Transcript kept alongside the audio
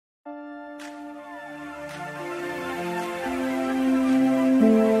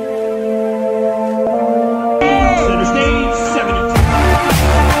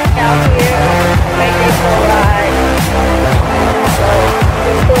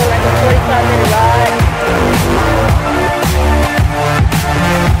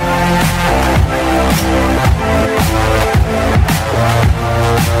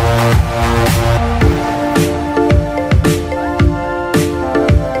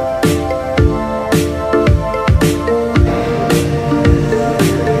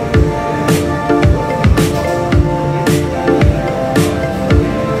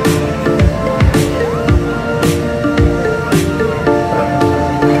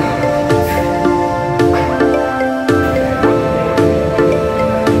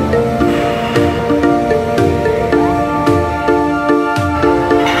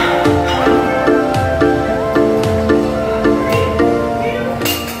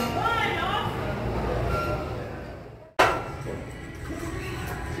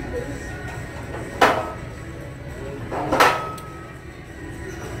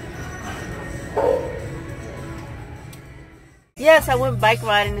yes, I went bike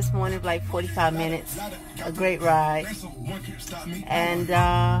riding this morning for like 45 minutes. A great ride. And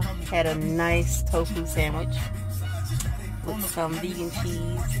had a nice tofu sandwich with some vegan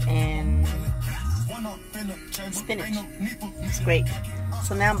cheese and spinach. It's great.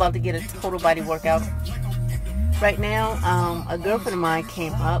 So now I'm about to get a total body workout. Right now, a girlfriend of mine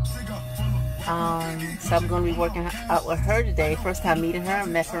came up. So I'm going to be working out with her today. First time meeting her. I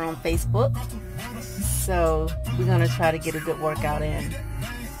met her on Facebook. So we're going to try to get a good workout in.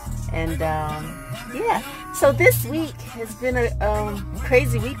 And yeah. So this week has been a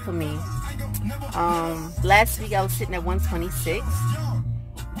crazy week for me. Last week I was sitting at 126.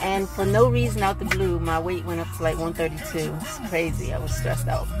 And for no reason out the blue, my weight went up to like 132. It's crazy. I was stressed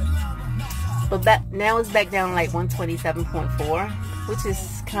out. But now it's back down like 127.4, which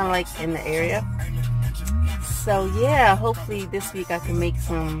is kind of like in the area. So yeah, hopefully this week I can make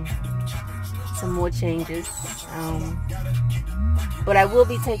some more changes. But I will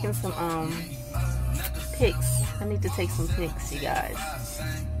be taking some pics. I need to take some pics, you guys.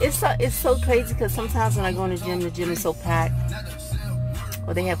 It's so crazy because sometimes when I go in the gym is so packed,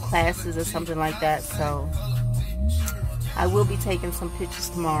 or they have classes or something like that. So I will be taking some pictures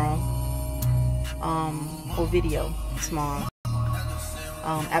tomorrow, or video tomorrow,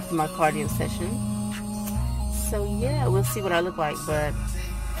 after my cardio session. So yeah, we'll see what I look like. But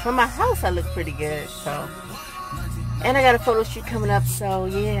from my house, I look pretty good. So, and I got a photo shoot coming up. So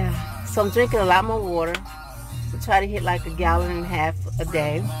yeah, so I'm drinking a lot more water. I'll try to hit like 1.5 gallons a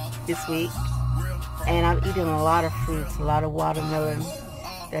day this week. And I'm eating a lot of fruits, a lot of watermelon.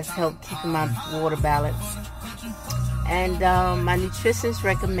 That's helped keeping my water balanced. And my nutritionist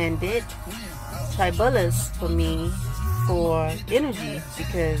recommended Tribulus for me for energy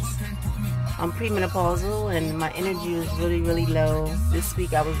because I'm premenopausal and my energy is really, really low. This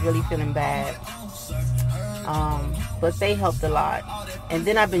week I was really feeling bad. But they helped a lot. And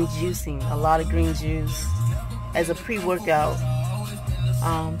then I've been juicing a lot of green juice as a pre-workout.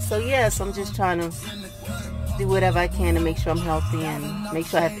 So yeah, so I'm just trying to do whatever I can to make sure I'm healthy and make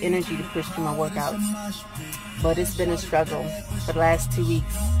sure I have energy to push through my workouts. But it's been a struggle. For the last 2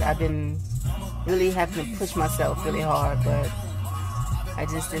 weeks, I've been really having to push myself really hard, but I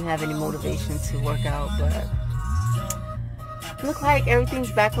just didn't have any motivation to work out. But look like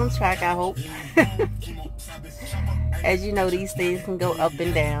everything's back on track, I hope. As you know, these things can go up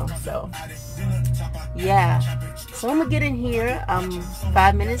and down. So yeah, so I'm gonna get in here. I'm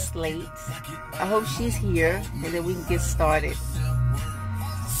 5 minutes late. I hope she's here and then we can get started.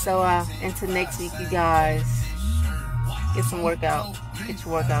 So until next week, you guys, get some workout, get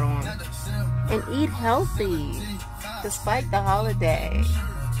your workout on, and eat healthy despite the holiday.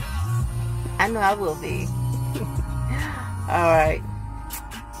 I know I will be. All right,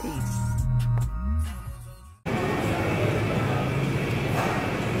 peace.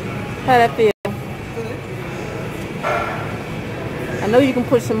 How that feel? I know you can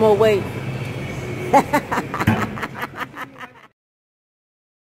put some more weight.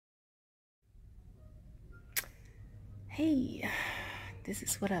 Hey, this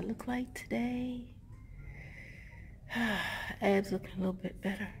is what I look like today. Abs looking a little bit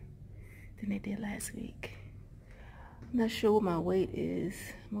better than they did last week. I'm not sure what my weight is.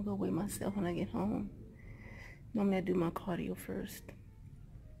 I'm gonna go weigh myself when I get home. Normally I do my cardio first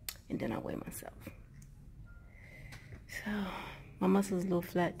and then I weigh myself. So my muscle's a little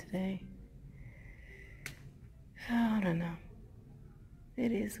flat today. So I don't know.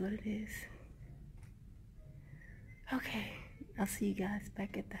 It is what it is. Okay, I'll see you guys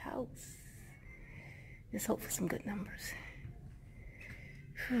back at the house. Let's hope for some good numbers.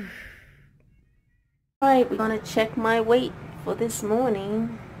 Alright, we're gonna check my weight for this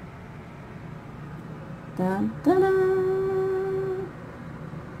morning. Dun, dun, dun.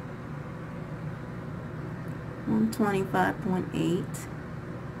 125.8.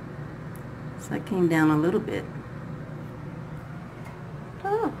 So I came down a little bit.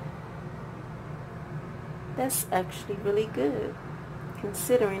 Oh, that's actually really good,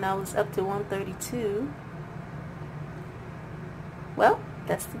 considering I was up to 132. Well,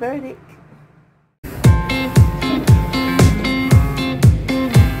 that's the verdict.